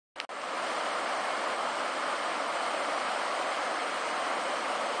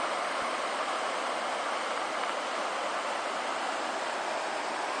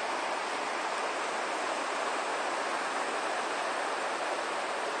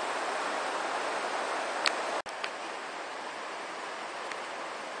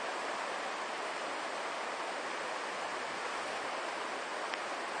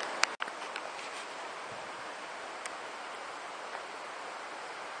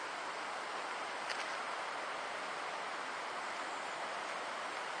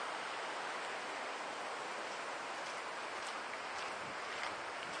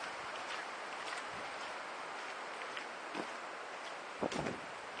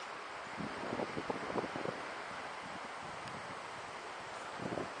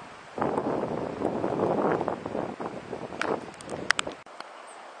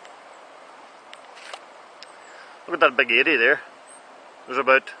Look at that big 80 there. There's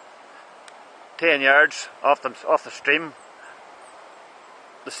about 10 yards off the stream.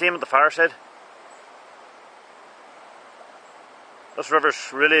 The same at the far side. This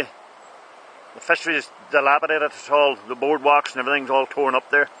river's really, the fishery is dilapidated. It's all, the boardwalks and everything's all torn up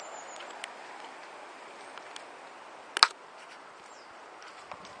there.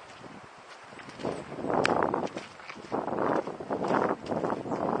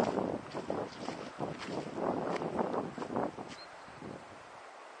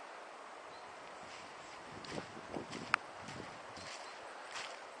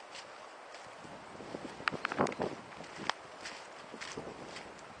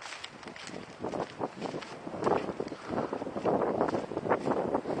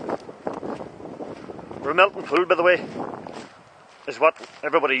 Ramelton Pool, by the way, is what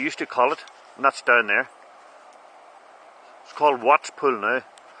everybody used to call it, and that's down there. It's called Watts Pool now,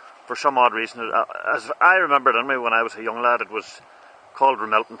 for some odd reason. As I remember it anyway, when I was a young lad, it was called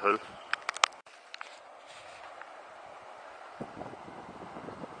Ramelton Pool.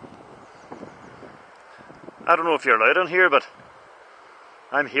 I don't know if you're allowed in here, but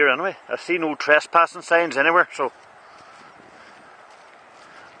I'm here anyway. I see no trespassing signs anywhere, so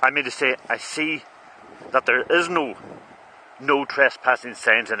I mean to say, I see that there is no trespassing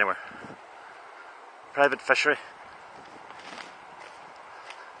signs anywhere. Private fishery.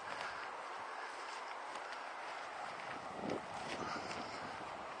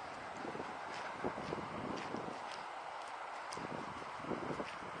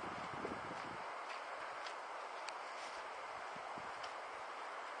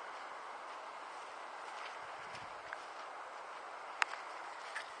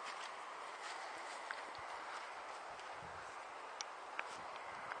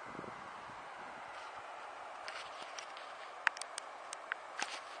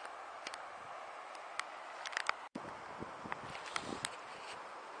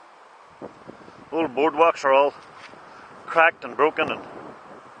 Old boardwalks are all cracked and broken, and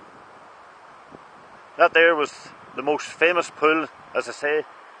that there was the most famous pool, as I say,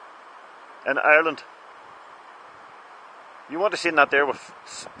 in Ireland. You want to see that there with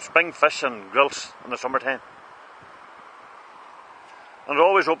spring fish and grilse in the summertime. And it's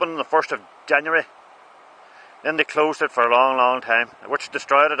always open on the 1st of January. Then they closed it for a long, long time, which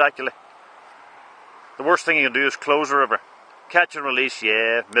destroyed it actually. The worst thing you can do is close a river. Catch and release,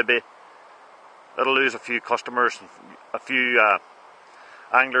 yeah, maybe. It'll lose a few customers, a few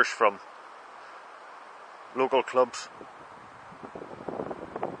anglers from local clubs.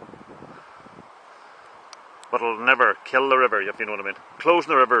 But it'll never kill the river, if you know what I mean.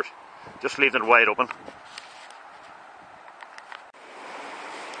 Closing the river, just leaving it wide open.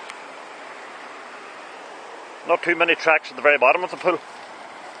 Not too many tracks at the very bottom of the pool.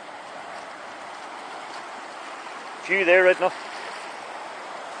 Few there right now.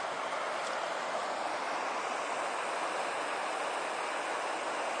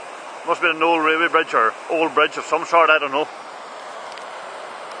 Must be an old railway bridge or old bridge of some sort, I don't know.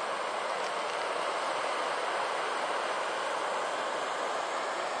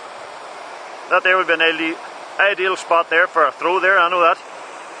 That there would be an ideal spot there for a throw there, I know that.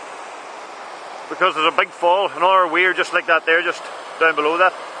 Because there's a big fall, another weir just like that there, just down below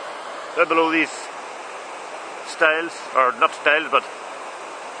that. Down below these stiles, or not stiles, but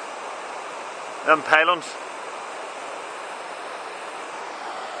them pylons.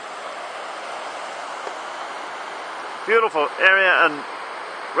 Beautiful area, and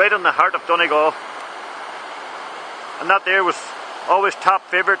right in the heart of Donegal. And that there was always top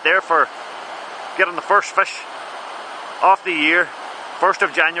favourite there for getting the first fish of the year, 1st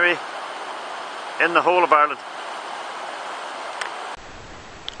of January, in the whole of Ireland.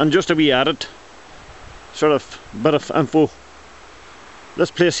 And just a wee added sort of bit of info. This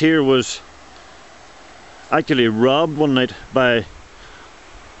place here was actually robbed one night by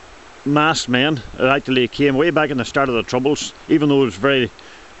masked men. It actually came way back in the start of the Troubles, even though there was very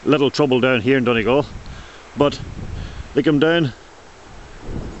little trouble down here in Donegal. But they came down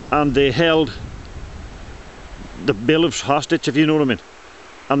and they held the bailiffs hostage, if you know what I mean.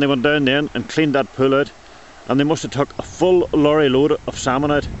 And they went down then and cleaned that pool out, and they must have took a full lorry load of salmon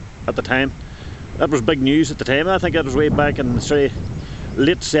out at the time. That was big news at the time. I think that was way back in the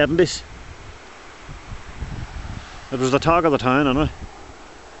late 70s. It was the talk of the town anyway.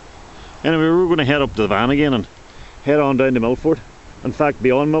 Anyway, we're going to head up to the van again and head on down to Milford. In fact,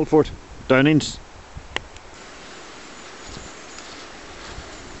 beyond Milford, Downings.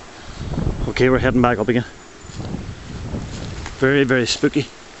 Okay, we're heading back up again. Very, very spooky.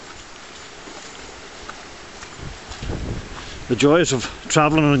 The joys of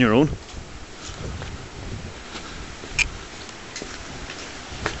travelling on your own.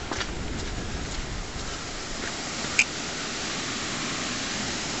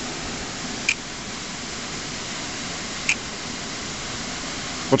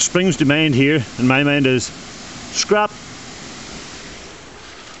 what springs to mind here, in my mind, is scrap.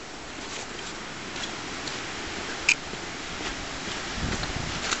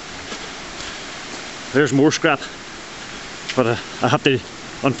 There's more scrap, but I have to,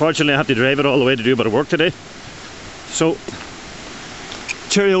 unfortunately I have to drive it all the way to do a bit of work today. So,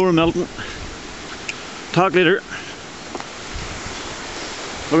 cheerio Ramelton, talk later.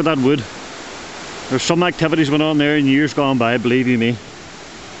 Look at that wood. There's some activities went on there in years gone by, believe you me.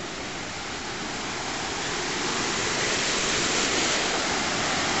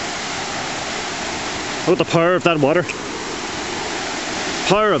 Look at the power of that water.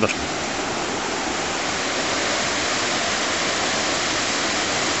 Power of it.